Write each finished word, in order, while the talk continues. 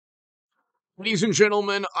Ladies and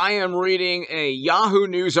gentlemen, I am reading a Yahoo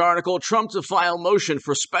News article. Trump to file motion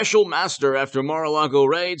for special master after Mar-a-Lago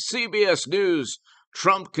raid. CBS News.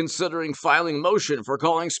 Trump considering filing motion for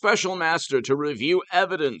calling special master to review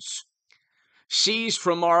evidence. Seized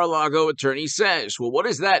from Mar-a-Lago, attorney says. Well, what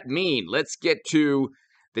does that mean? Let's get to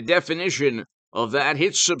the definition of that.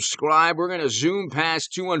 Hit subscribe. We're going to zoom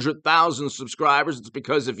past 200,000 subscribers. It's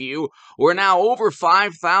because of you. We're now over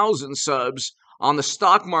 5,000 subs on the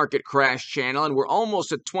Stock Market Crash channel, and we're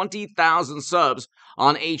almost at 20,000 subs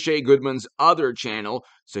on H.A. Goodman's other channel.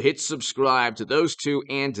 So hit subscribe to those two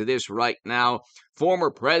and to this right now. Former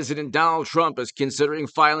President Donald Trump is considering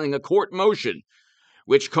filing a court motion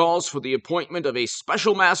which calls for the appointment of a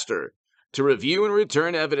special master to review and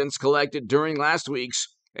return evidence collected during last week's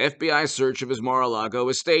FBI search of his Mar-a-Lago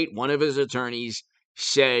estate, one of his attorneys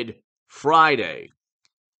said Friday.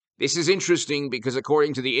 This is interesting because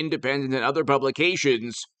according to The Independent and other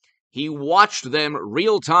publications, he watched them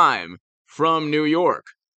real time from New York.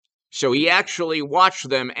 So he actually watched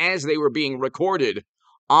them as they were being recorded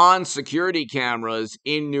on security cameras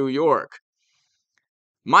in New York.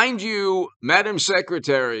 Mind you, Madam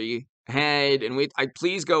Secretary had, and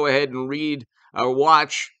please go ahead and read or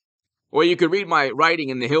watch, or you could read my writing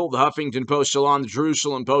in The Hill, The Huffington Post, Salon, The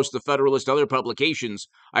Jerusalem Post, The Federalist, other publications.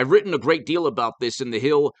 I've written a great deal about this in The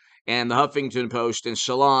Hill and The Huffington Post and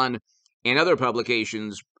Salon and other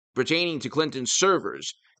publications pertaining to Clinton's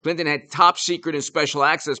servers. Clinton had top secret and special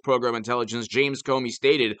access program intelligence, James Comey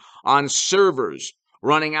stated, on servers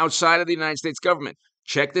running outside of the United States government.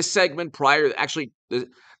 Check this segment prior. Actually, there's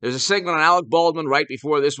a segment on Alec Baldwin right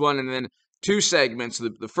before this one, and then two segments.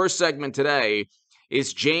 The first segment today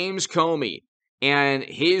is James Comey and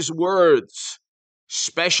his words.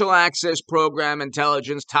 Special access program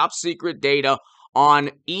intelligence, top secret data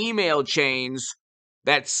on email chains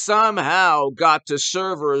that somehow got to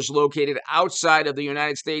servers located outside of the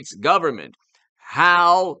United States government.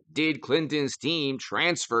 How did Clinton's team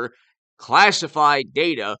transfer classified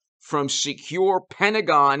data from secure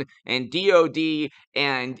Pentagon and DOD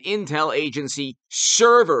and intel agency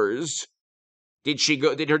servers?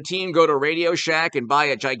 Did her team go to Radio Shack and buy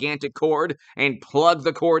a gigantic cord and plug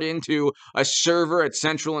the cord into a server at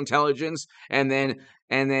Central Intelligence and then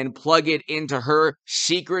plug it into her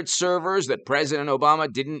secret servers that President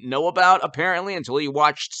Obama didn't know about, apparently, until he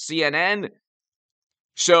watched CNN?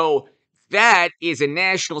 So that is a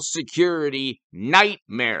national security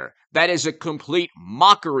nightmare. That is a complete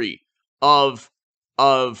mockery of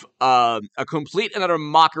a complete and utter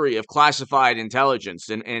mockery of classified intelligence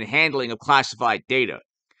and handling of classified data.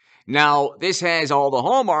 Now, this has all the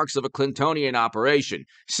hallmarks of a Clintonian operation,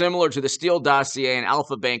 similar to the Steele dossier and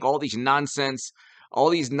Alpha Bank, all these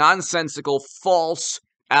nonsensical, false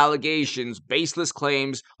allegations, baseless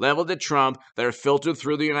claims leveled at Trump that are filtered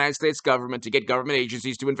through the United States government to get government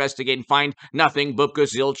agencies to investigate and find nothing but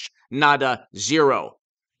zilch, nada, zero.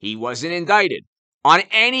 He wasn't indicted on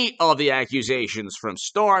any of the accusations from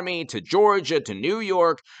Stormy to Georgia to New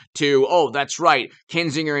York to, oh, that's right,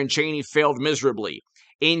 Kinzinger and Cheney failed miserably.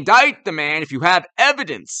 Indict the man if you have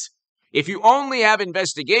evidence. If you only have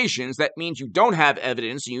investigations, that means you don't have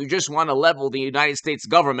evidence and you just want to level the United States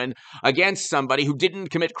government against somebody who didn't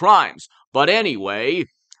commit crimes. But anyway,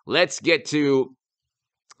 let's get to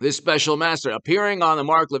this special master. Appearing on the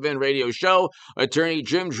Mark Levin radio show, attorney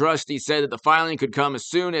Jim Drusty said that the filing could come as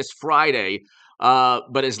soon as Friday,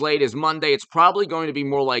 but as late as Monday. It's probably going to be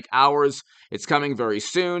more like hours. It's coming very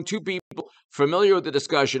soon. Two people familiar with the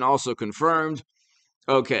discussion also confirmed.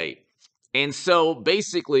 Okay, and so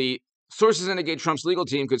basically, sources indicate Trump's legal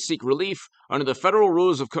team could seek relief under the federal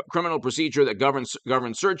rules of criminal procedure that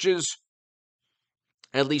govern searches.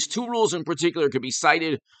 At least two rules in particular could be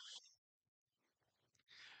cited.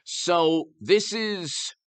 So this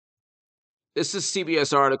is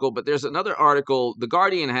CBS article, but there's another article. The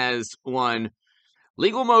Guardian has one.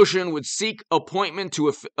 Legal motion would seek appointment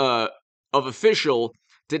of official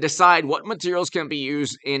to decide what materials can be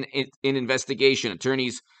used in investigation,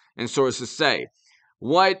 attorneys and sources say.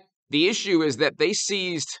 What the issue is that they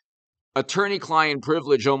seized attorney-client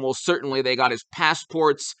privilege almost certainly. They got his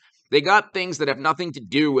passports. They got things that have nothing to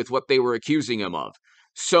do with what they were accusing him of.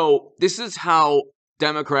 So this is how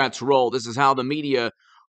Democrats roll. This is how the media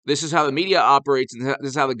operates, and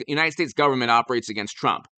this is how the United States government operates against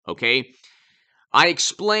Trump, okay? I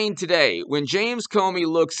explained today, when James Comey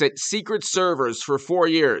looks at secret servers for 4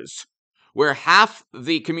 years, where half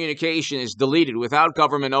the communication is deleted without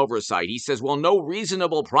government oversight, he says, well, no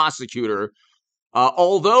reasonable prosecutor,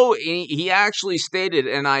 although he actually stated,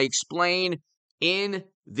 and I explain in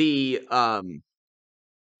the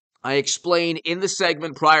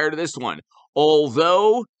segment prior to this one,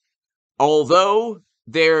 although although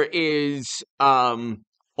there is,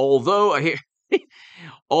 although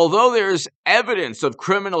although there's evidence of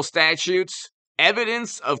criminal statutes,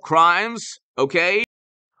 evidence of crimes, okay?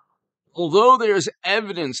 Although there's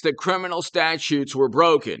evidence that criminal statutes were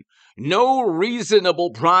broken, no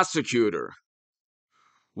reasonable prosecutor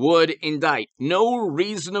would indict. No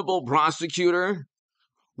reasonable prosecutor.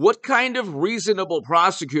 What kind of reasonable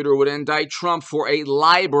prosecutor would indict Trump for a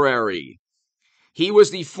library? He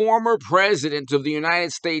was the former president of the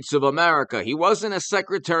United States of America. He wasn't a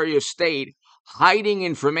Secretary of State hiding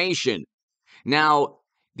information. Now,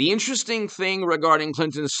 the interesting thing regarding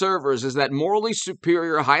Clinton's servers is that morally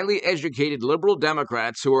superior, highly educated liberal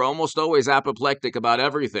Democrats, who are almost always apoplectic about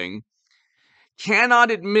everything,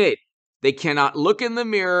 cannot admit, they cannot look in the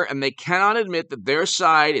mirror, and they cannot admit that their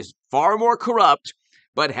side is far more corrupt,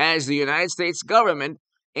 but has the United States government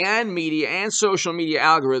and media and social media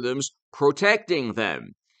algorithms protecting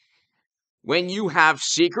them. When you have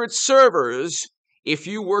secret servers, if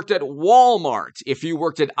you worked at Walmart, if you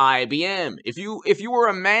worked at IBM, if you were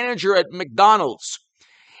a manager at McDonald's,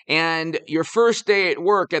 and your first day at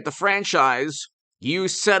work at the franchise, you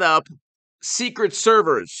set up secret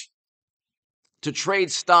servers to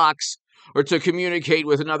trade stocks or to communicate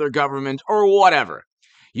with another government or whatever,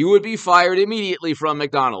 you would be fired immediately from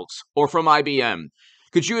McDonald's or from IBM.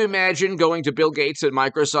 Could you imagine going to Bill Gates at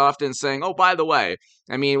Microsoft and saying, oh, by the way,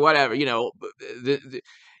 I mean, whatever,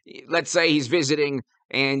 let's say he's visiting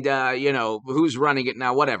and, who's running it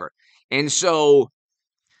now, whatever. And so,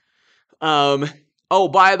 oh,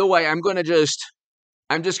 by the way, I'm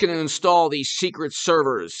just going to install these secret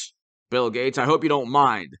servers, Bill Gates. I hope you don't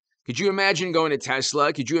mind. Could you imagine going to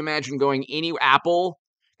Tesla? Could you imagine going Apple?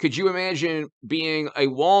 Could you imagine being a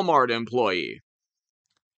Walmart employee?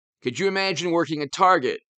 Could you imagine working at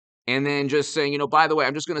Target and then just saying, by the way,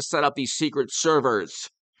 I'm just going to set up these secret servers?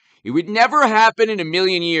 It would never happen in a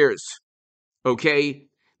million years, okay?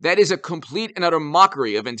 That is a complete and utter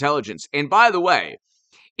mockery of intelligence. And by the way,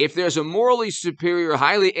 if there's a morally superior,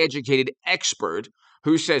 highly educated expert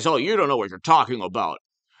who says, oh, you don't know what you're talking about.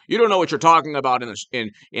 You don't know what you're talking about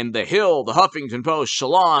in The Hill, the Huffington Post,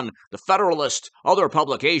 Salon, the Federalist, other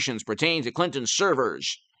publications pertaining to Clinton's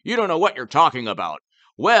servers. You don't know what you're talking about.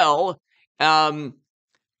 Well, how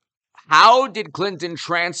did Clinton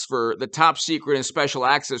transfer the top secret and special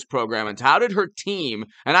access program? And how did her team,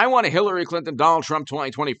 and I want a Hillary Clinton, Donald Trump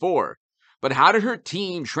 2024, but how did her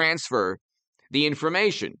team transfer the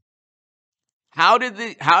information? How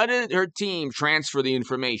did her team transfer the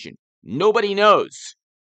information? Nobody knows.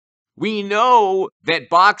 We know that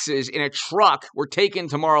boxes in a truck were taken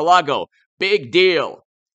to Mar-a-Lago. Big deal.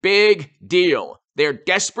 Big deal. They're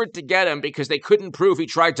desperate to get him because they couldn't prove he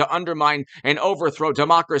tried to undermine and overthrow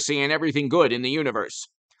democracy and everything good in the universe.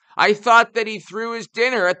 I thought that he threw his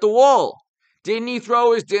dinner at the wall. Didn't he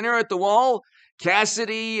throw his dinner at the wall?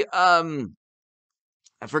 Cassidy, I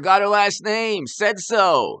forgot her last name, said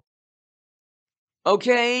so.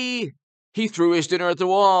 Okay, he threw his dinner at the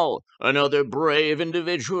wall. Another brave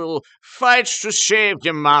individual fights to save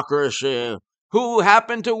democracy, who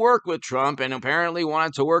happened to work with Trump and apparently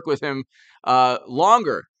wanted to work with him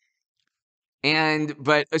longer.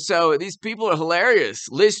 But so these people are hilarious.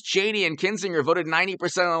 Liz Cheney and Kinzinger voted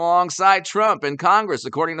 90% alongside Trump in Congress,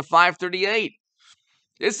 according to 538.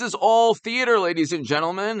 This is all theater, ladies and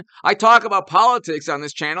gentlemen. I talk about politics on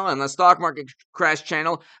this channel, and the stock market crash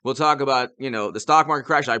channel. We'll talk about, the stock market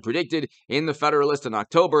crash I predicted in the Federalist in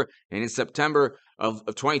October and in September of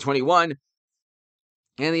 2021,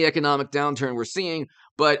 and the economic downturn we're seeing.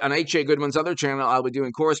 But on H.A. Goodman's other channel, I'll be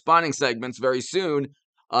doing corresponding segments very soon,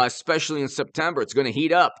 especially in September. It's going to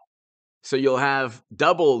heat up. So you'll have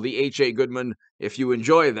double the H.A. Goodman if you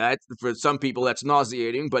enjoy that. For some people, that's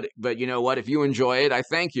nauseating, but you know what? If you enjoy it, I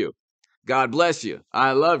thank you. God bless you.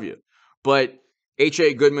 I love you. But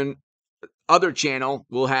H.A. Goodman, other channel,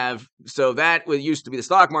 will have, so that used to be the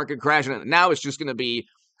stock market crash, and now it's just going to be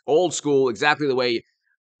old school, exactly the way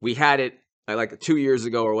we had it like 2 years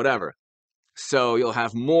ago or whatever. So you'll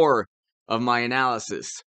have more of my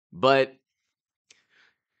analysis. But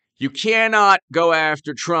you cannot go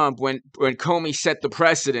after Trump when Comey set the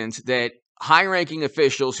precedent that high-ranking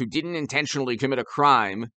officials who didn't intentionally commit a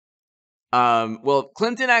crime,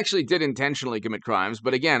 Clinton actually did intentionally commit crimes,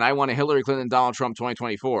 but again, I want a Hillary Clinton, Donald Trump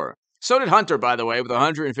 2024. So did Hunter, by the way, with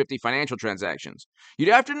 150 financial transactions. You'd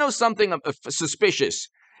have to know something suspicious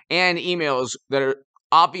and emails that are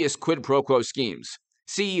obvious quid pro quo schemes.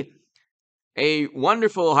 See, a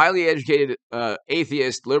wonderful, highly educated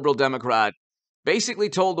atheist, liberal Democrat basically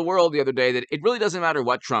told the world the other day that it really doesn't matter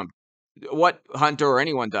what Hunter or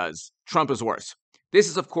anyone does. Trump is worse. This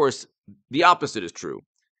is, of course, the opposite is true.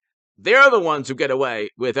 They're the ones who get away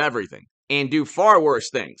with everything and do far worse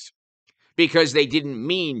things because they didn't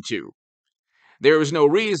mean to. There was no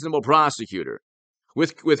reasonable prosecutor.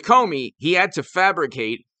 With Comey, he had to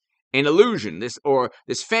fabricate an illusion,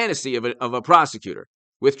 this fantasy of a prosecutor.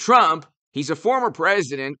 With Trump, he's a former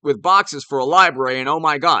president with boxes for a library, and oh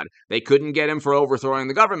my God, they couldn't get him for overthrowing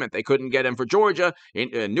the government. They couldn't get him for Georgia,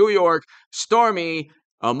 in New York, stormy.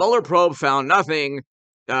 A Mueller probe found nothing.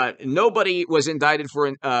 Nobody was indicted for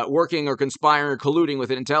working or conspiring or colluding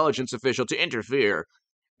with an intelligence official to interfere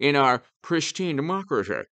in our pristine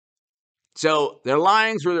democracy. So they're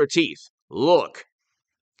lying through their teeth. Look,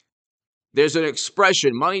 there's an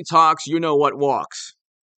expression, money talks, you know what walks.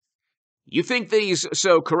 You think that he's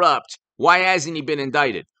so corrupt, why hasn't he been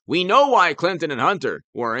indicted? We know why Clinton and Hunter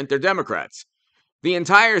weren't. They're Democrats. The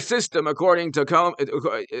entire system, according to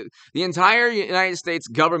the entire United States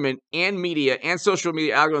government and media and social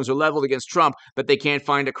media algorithms are leveled against Trump, but they can't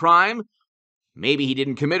find a crime. Maybe he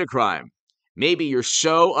didn't commit a crime. Maybe you're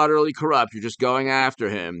so utterly corrupt, you're just going after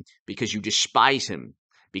him because you despise him.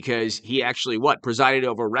 Because he actually, presided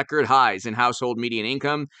over record highs in household median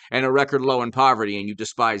income and a record low in poverty, and you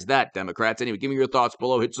despise that, Democrats. Anyway, give me your thoughts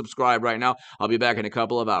below. Hit subscribe right now. I'll be back in a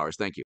couple of hours. Thank you.